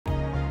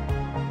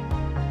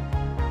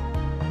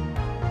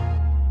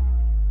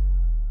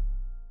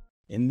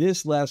In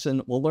this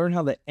lesson, we'll learn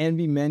how the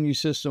Envy menu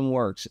system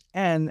works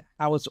and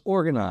how it's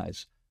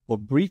organized. We'll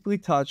briefly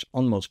touch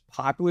on the most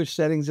popular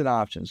settings and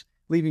options,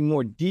 leaving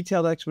more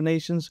detailed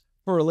explanations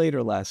for a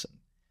later lesson.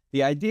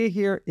 The idea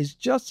here is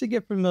just to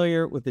get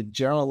familiar with the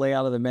general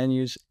layout of the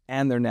menus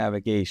and their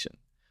navigation.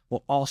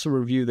 We'll also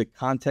review the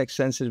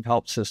context-sensitive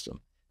help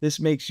system. This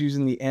makes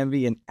using the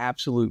Envy an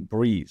absolute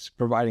breeze,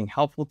 providing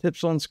helpful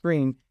tips on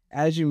screen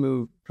as you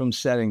move from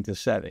setting to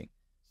setting.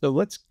 So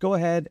let's go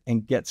ahead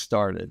and get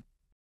started.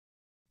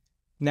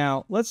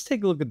 Now, let's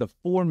take a look at the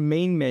four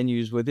main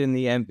menus within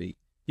the Envy.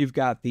 You've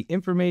got the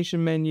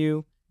information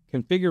menu,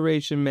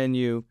 configuration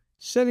menu,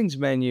 settings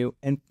menu,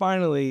 and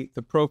finally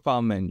the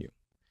profile menu.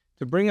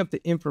 To bring up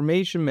the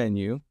information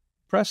menu,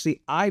 press the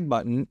I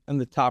button in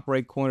the top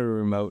right corner of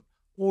the remote,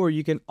 or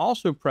you can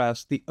also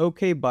press the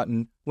OK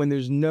button when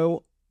there's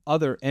no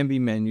other Envy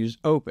menus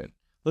open.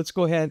 Let's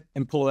go ahead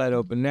and pull that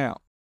open now.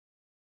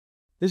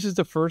 This is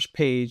the first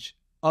page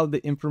of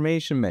the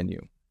information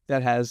menu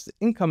that has the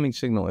incoming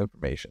signal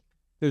information.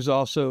 There's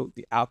also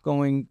the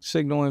outgoing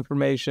signal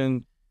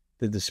information,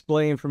 the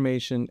display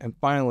information, and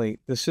finally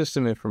the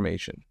system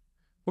information.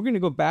 We're going to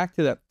go back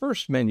to that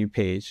first menu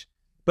page,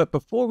 but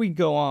before we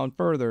go on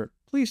further,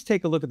 please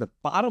take a look at the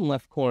bottom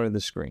left corner of the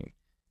screen.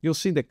 You'll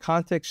see the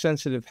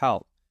context-sensitive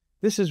help.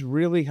 This is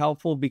really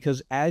helpful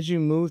because as you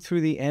move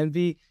through the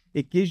Envy,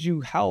 it gives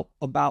you help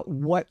about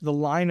what the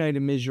line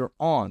item is you're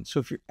on. So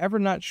if you're ever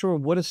not sure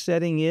what a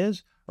setting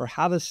is or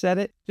how to set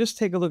it, just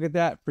take a look at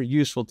that for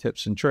useful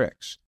tips and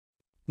tricks.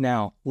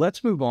 Now,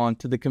 let's move on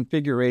to the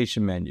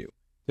configuration menu.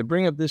 To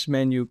bring up this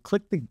menu,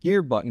 click the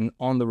gear button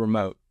on the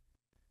remote.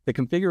 The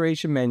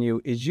configuration menu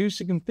is used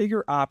to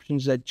configure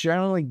options that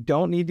generally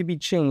don't need to be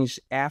changed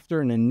after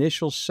an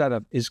initial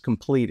setup is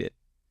completed.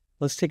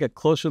 Let's take a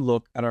closer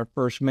look at our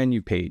first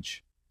menu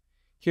page.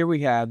 Here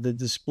we have the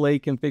display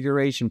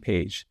configuration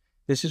page.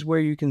 This is where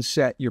you can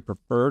set your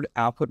preferred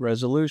output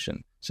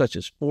resolution, such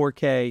as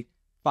 4K,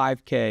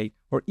 5K,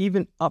 or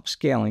even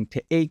upscaling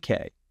to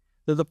 8K.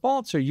 The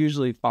defaults are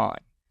usually fine.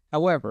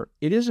 However,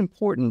 it is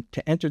important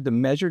to enter the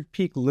measured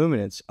peak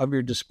luminance of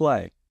your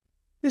display.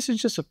 This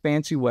is just a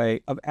fancy way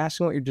of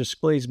asking what your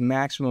display's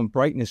maximum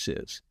brightness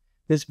is.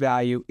 This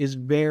value is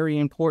very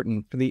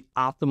important for the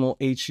optimal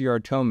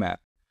HDR tone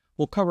map.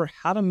 We'll cover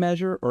how to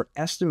measure or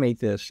estimate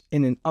this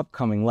in an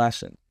upcoming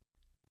lesson.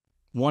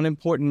 One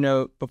important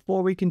note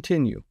before we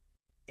continue: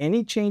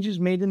 any changes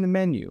made in the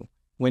menu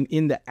when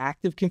in the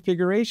active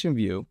configuration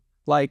view,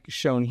 like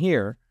shown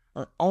here,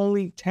 are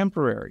only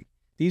temporary.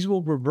 These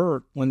will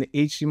revert when the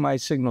HDMI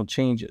signal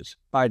changes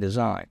by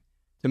design.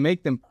 To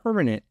make them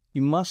permanent,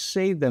 you must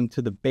save them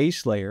to the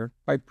base layer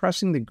by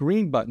pressing the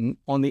green button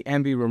on the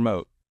Envy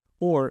remote,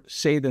 or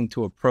save them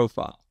to a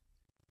profile.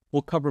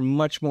 We'll cover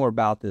much more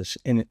about this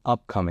in an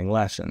upcoming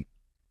lesson.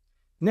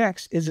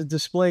 Next is a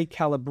display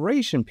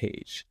calibration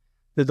page.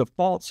 The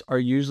defaults are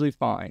usually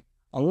fine,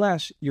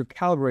 unless you're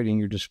calibrating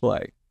your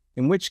display,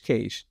 in which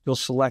case you'll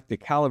select the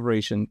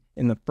calibration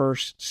in the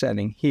first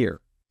setting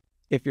here.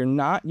 If you're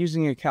not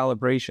using a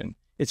calibration,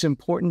 it's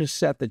important to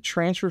set the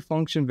transfer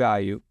function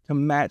value to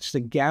match the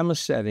gamma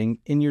setting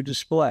in your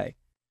display.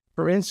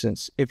 For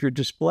instance, if your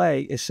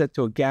display is set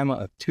to a gamma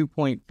of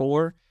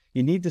 2.4,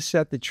 you need to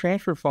set the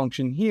transfer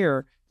function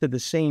here to the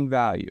same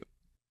value.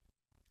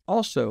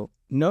 Also,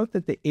 note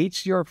that the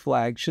HDR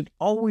flag should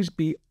always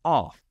be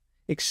off,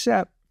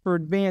 except for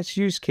advanced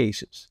use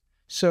cases.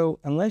 So,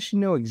 unless you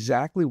know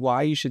exactly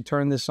why you should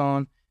turn this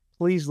on,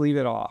 please leave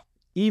it off,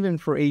 even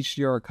for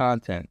HDR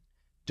content.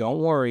 Don't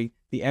worry,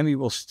 the Envy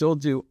will still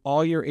do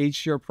all your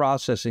HDR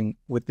processing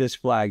with this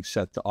flag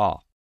set to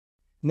off.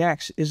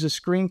 Next is the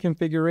screen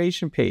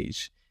configuration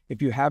page.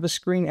 If you have a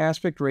screen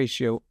aspect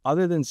ratio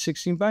other than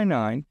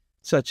 16:9,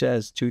 such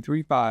as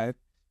 235,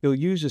 you'll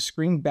use the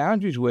Screen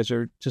Boundaries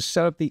wizard to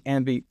set up the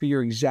Envy for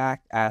your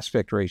exact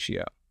aspect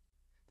ratio.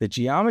 The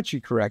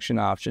geometry correction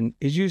option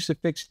is used to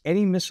fix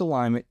any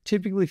misalignment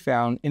typically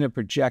found in a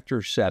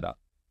projector setup,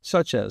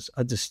 such as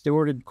a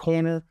distorted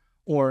corner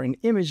or an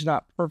image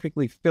not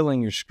perfectly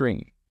filling your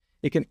screen.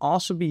 It can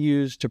also be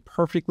used to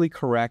perfectly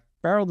correct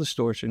barrel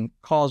distortion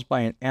caused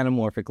by an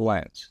anamorphic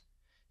lens.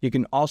 You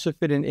can also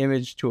fit an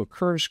image to a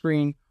curved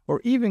screen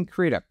or even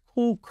create a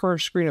cool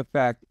curved screen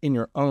effect in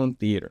your own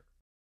theater.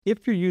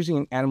 If you're using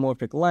an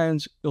anamorphic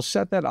lens, you'll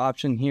set that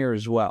option here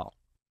as well.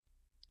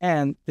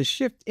 And the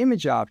Shift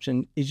Image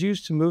option is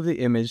used to move the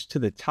image to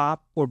the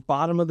top or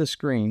bottom of the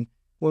screen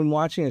when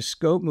watching a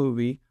scope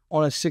movie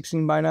on a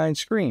 16:9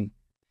 screen.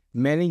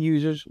 Many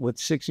users with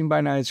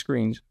 16:9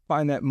 screens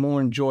find that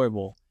more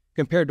enjoyable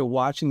compared to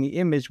watching the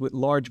image with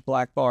large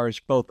black bars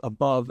both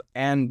above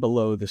and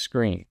below the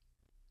screen.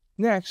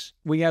 Next,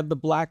 we have the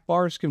black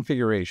bars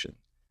configuration.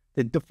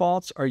 The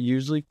defaults are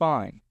usually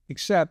fine,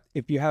 except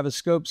if you have a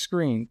scope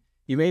screen,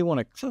 you may want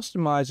to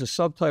customize the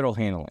subtitle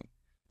handling.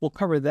 We'll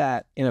cover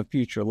that in a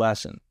future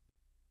lesson.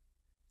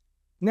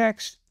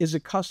 Next is a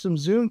custom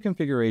zoom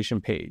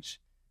configuration page.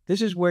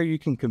 This is where you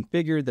can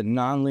configure the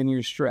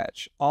nonlinear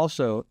stretch,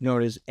 also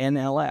known as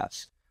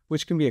NLS,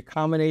 which can be a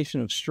combination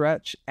of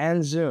stretch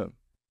and zoom.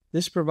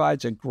 This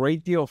provides a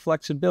great deal of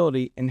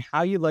flexibility in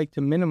how you like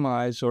to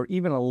minimize or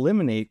even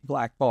eliminate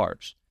black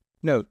bars.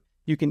 Note,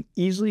 you can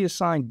easily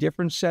assign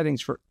different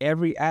settings for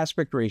every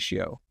aspect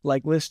ratio,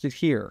 like listed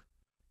here.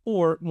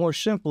 Or, more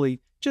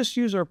simply, just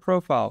use our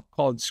profile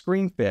called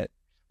ScreenFit,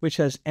 which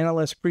has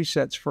NLS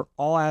presets for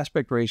all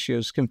aspect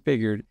ratios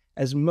configured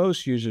as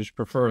most users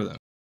prefer them.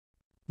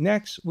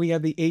 Next, we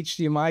have the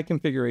HDMI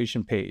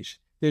configuration page.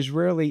 There's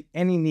rarely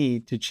any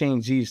need to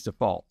change these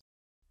defaults.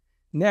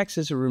 Next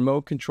is a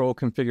remote control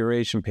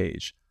configuration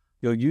page.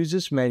 You'll use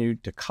this menu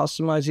to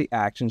customize the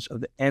actions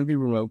of the Envy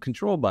remote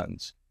control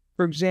buttons.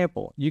 For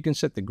example, you can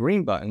set the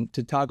green button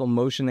to toggle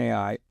Motion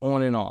AI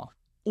on and off,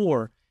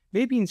 or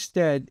maybe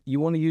instead you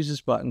want to use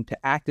this button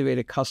to activate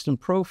a custom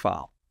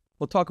profile.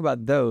 We'll talk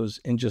about those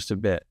in just a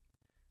bit.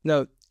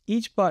 Note,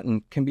 each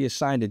button can be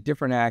assigned a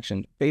different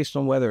action based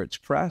on whether it's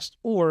pressed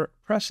or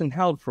pressed and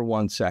held for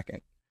 1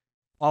 second.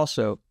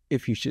 Also,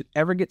 if you should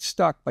ever get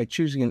stuck by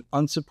choosing an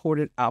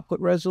unsupported output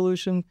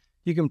resolution,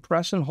 you can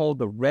press and hold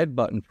the red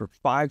button for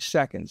 5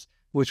 seconds,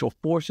 which will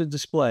force the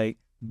display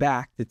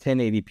back to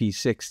 1080p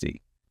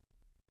 60.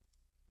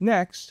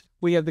 Next,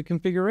 we have the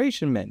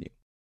configuration menu.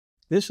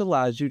 This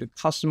allows you to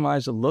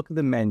customize the look of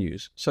the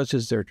menus, such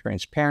as their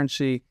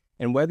transparency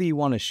and whether you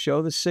want to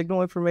show the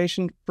signal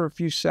information for a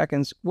few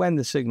seconds when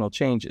the signal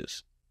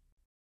changes.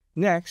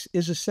 Next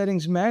is the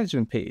settings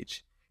management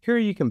page. Here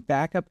you can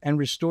back up and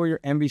restore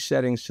your Envy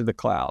settings to the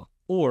cloud,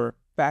 or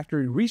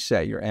factory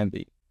reset your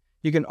Envy.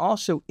 You can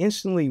also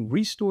instantly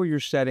restore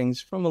your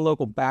settings from a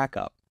local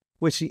backup,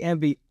 which the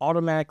Envy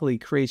automatically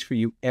creates for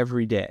you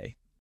every day.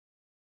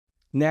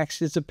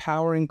 Next is the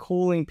power and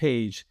cooling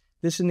page.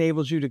 This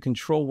enables you to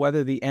control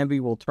whether the Envy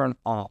will turn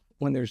off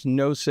when there's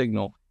no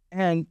signal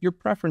and your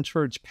preference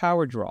for its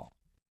power draw.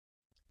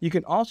 You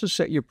can also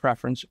set your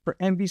preference for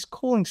Envy's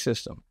cooling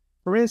system.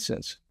 For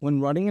instance,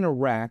 when running in a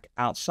rack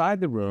outside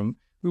the room,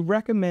 we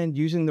recommend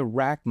using the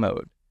rack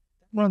mode.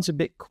 That runs a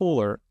bit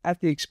cooler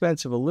at the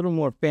expense of a little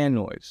more fan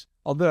noise,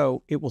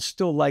 although it will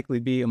still likely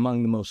be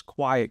among the most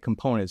quiet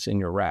components in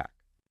your rack.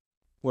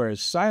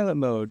 Whereas silent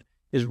mode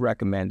is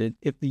recommended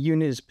if the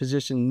unit is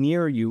positioned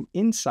near you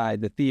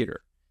inside the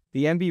theater.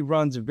 The Envy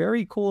runs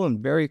very cool and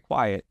very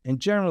quiet, and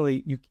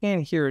generally you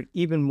can't hear it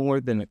even more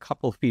than a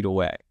couple feet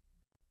away.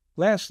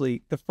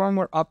 Lastly, the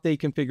firmware update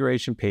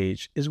configuration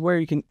page is where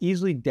you can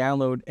easily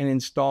download and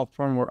install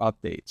firmware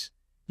updates.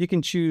 You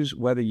can choose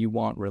whether you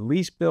want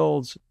release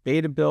builds,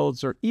 beta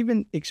builds, or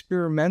even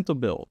experimental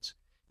builds.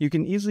 You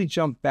can easily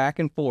jump back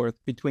and forth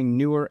between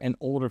newer and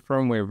older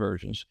firmware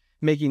versions,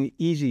 making it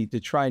easy to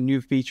try new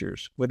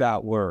features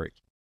without worry.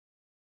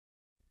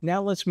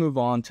 Now let's move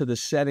on to the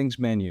settings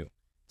menu.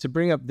 To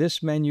bring up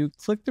this menu,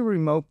 click the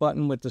remote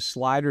button with the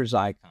sliders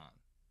icon.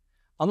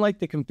 Unlike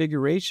the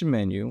configuration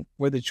menu,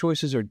 where the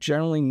choices are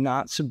generally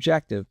not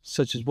subjective,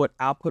 such as what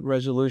output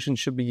resolution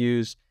should be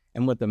used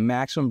and what the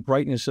maximum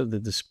brightness of the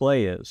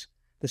display is,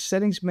 the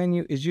settings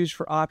menu is used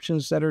for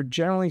options that are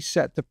generally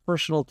set to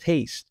personal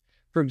taste.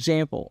 For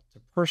example,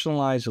 to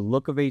personalize the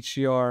look of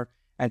HDR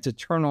and to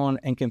turn on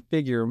and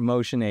configure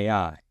Motion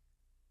AI.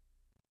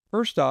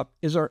 First up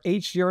is our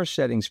HDR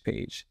settings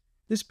page.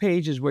 This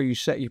page is where you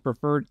set your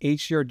preferred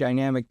HDR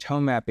dynamic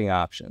tone mapping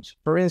options.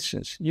 For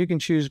instance, you can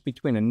choose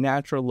between a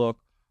natural look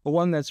or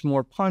one that's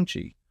more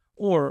punchy,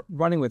 or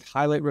running with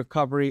highlight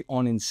recovery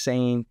on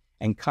insane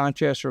and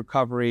contrast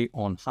recovery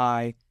on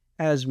high,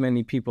 as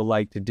many people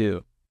like to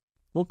do.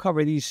 We'll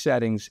cover these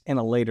settings in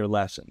a later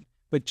lesson,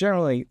 but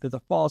generally the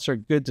defaults are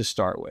good to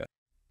start with.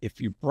 If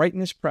your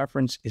brightness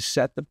preference is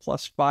set to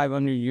 +5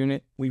 on your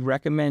unit, we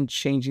recommend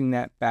changing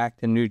that back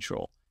to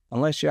neutral,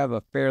 unless you have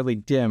a fairly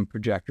dim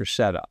projector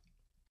setup.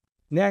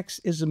 Next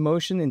is the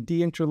motion and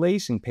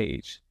deinterlacing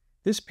page.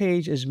 This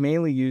page is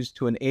mainly used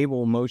to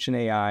enable Motion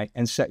AI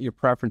and set your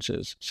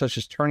preferences, such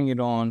as turning it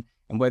on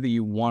and whether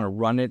you want to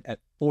run it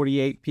at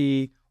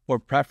 48p or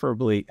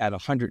preferably at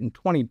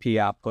 120p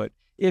output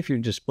if your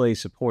display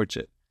supports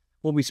it.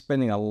 We'll be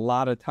spending a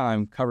lot of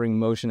time covering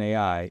Motion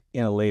AI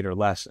in a later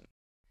lesson.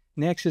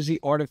 Next is the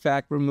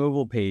artifact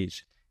removal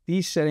page.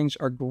 These settings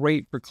are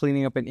great for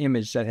cleaning up an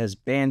image that has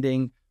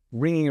banding,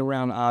 ringing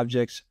around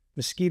objects,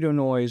 mosquito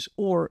noise,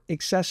 or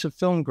excessive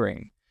film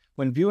grain.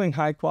 When viewing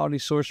high-quality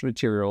source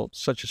material,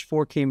 such as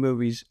 4K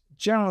movies,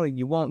 generally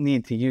you won't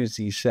need to use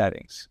these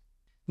settings.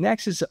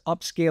 Next is the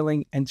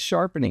upscaling and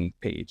sharpening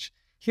page.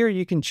 Here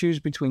you can choose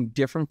between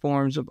different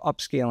forms of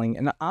upscaling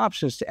and the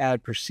options to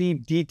add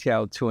perceived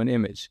detail to an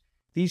image.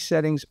 These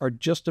settings are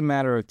just a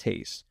matter of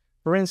taste.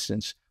 For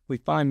instance, we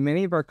find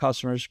many of our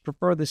customers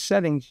prefer the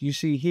settings you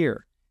see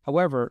here.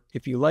 However,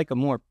 if you like a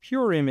more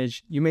pure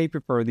image, you may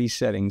prefer these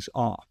settings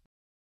off.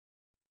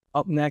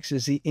 Up next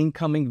is the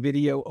incoming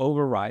video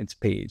overrides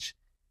page.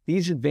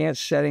 These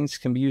advanced settings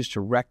can be used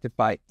to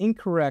rectify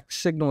incorrect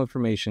signal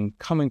information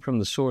coming from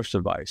the source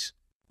device,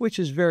 which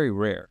is very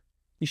rare.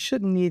 You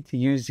shouldn't need to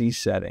use these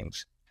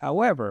settings.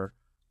 However,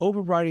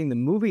 overriding the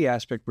movie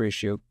aspect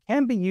ratio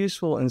can be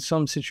useful in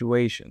some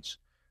situations.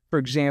 For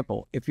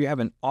example, if you have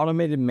an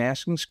automated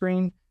masking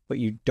screen, but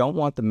you don't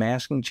want the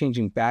masking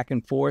changing back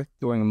and forth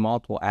during a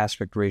multiple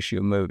aspect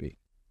ratio movie.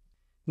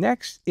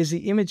 Next is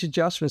the Image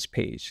Adjustments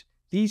page.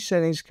 These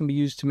settings can be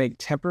used to make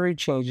temporary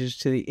changes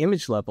to the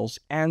image levels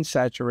and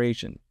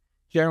saturation.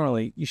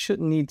 Generally, you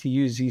shouldn't need to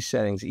use these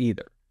settings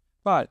either.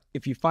 But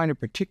if you find a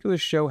particular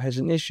show has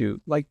an issue,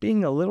 like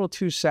being a little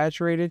too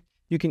saturated,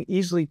 you can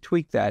easily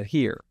tweak that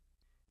here.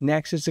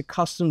 Next is the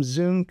Custom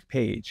Zoom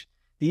page.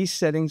 These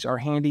settings are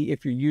handy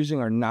if you're using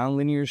our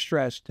nonlinear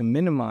stretch to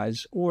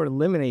minimize or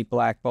eliminate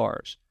black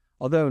bars.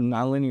 Although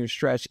nonlinear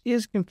stretch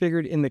is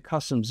configured in the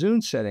Custom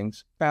Zoom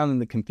settings found in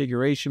the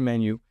configuration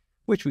menu,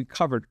 which we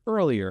covered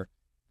earlier,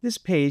 this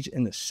page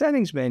in the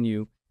settings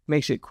menu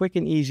makes it quick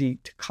and easy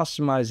to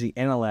customize the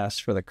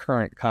NLS for the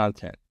current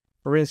content.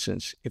 For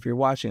instance, if you're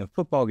watching a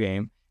football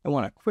game and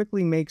want to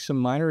quickly make some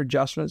minor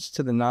adjustments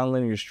to the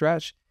nonlinear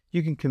stretch,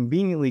 you can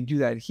conveniently do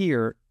that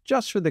here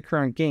just for the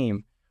current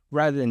game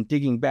rather than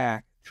digging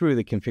back through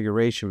the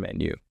configuration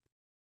menu.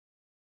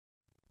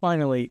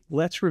 Finally,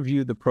 let's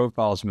review the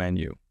Profiles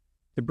menu.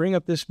 To bring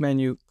up this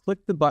menu,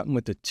 click the button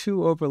with the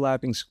 2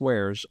 overlapping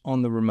squares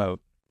on the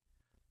remote.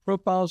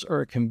 Profiles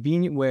are a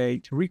convenient way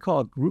to recall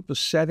a group of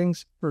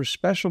settings for a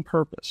special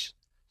purpose.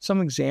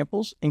 Some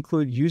examples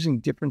include using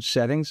different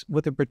settings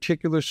with a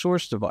particular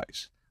source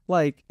device,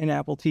 like an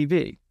Apple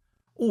TV,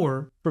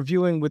 or for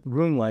viewing with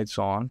room lights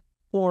on,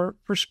 or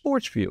for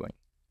sports viewing.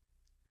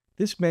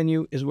 This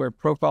menu is where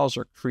profiles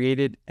are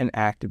created and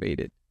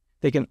activated.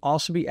 They can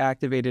also be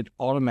activated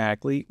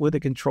automatically with a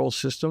control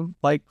system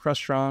like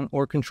Crestron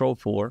or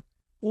Control4,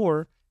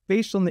 or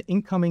based on the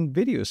incoming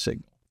video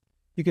signal.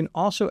 You can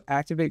also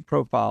activate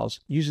profiles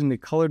using the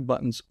colored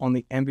buttons on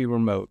the Envy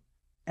remote,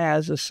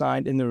 as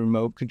assigned in the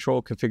remote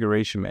control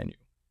configuration menu,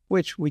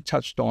 which we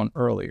touched on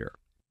earlier.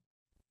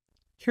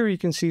 Here you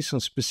can see some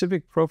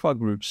specific profile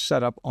groups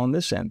set up on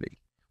this Envy,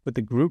 with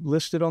the group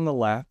listed on the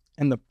left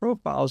and the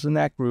profiles in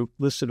that group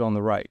listed on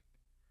the right.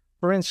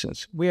 For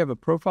instance, we have a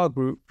profile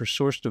group for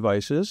source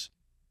devices,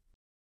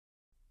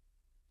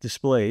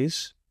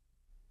 displays,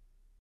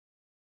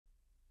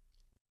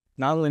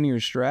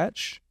 nonlinear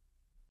stretch,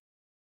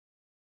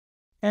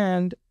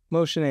 and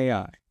motion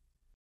AI.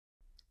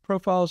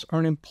 Profiles are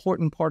an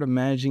important part of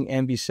managing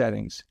Envy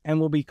settings, and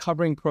we'll be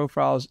covering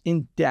profiles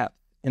in depth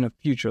in a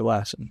future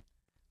lesson.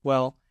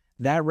 Well,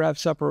 that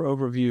wraps up our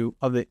overview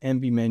of the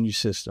Envy menu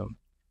system.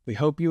 We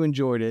hope you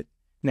enjoyed it.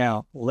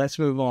 Now, let's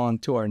move on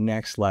to our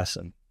next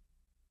lesson.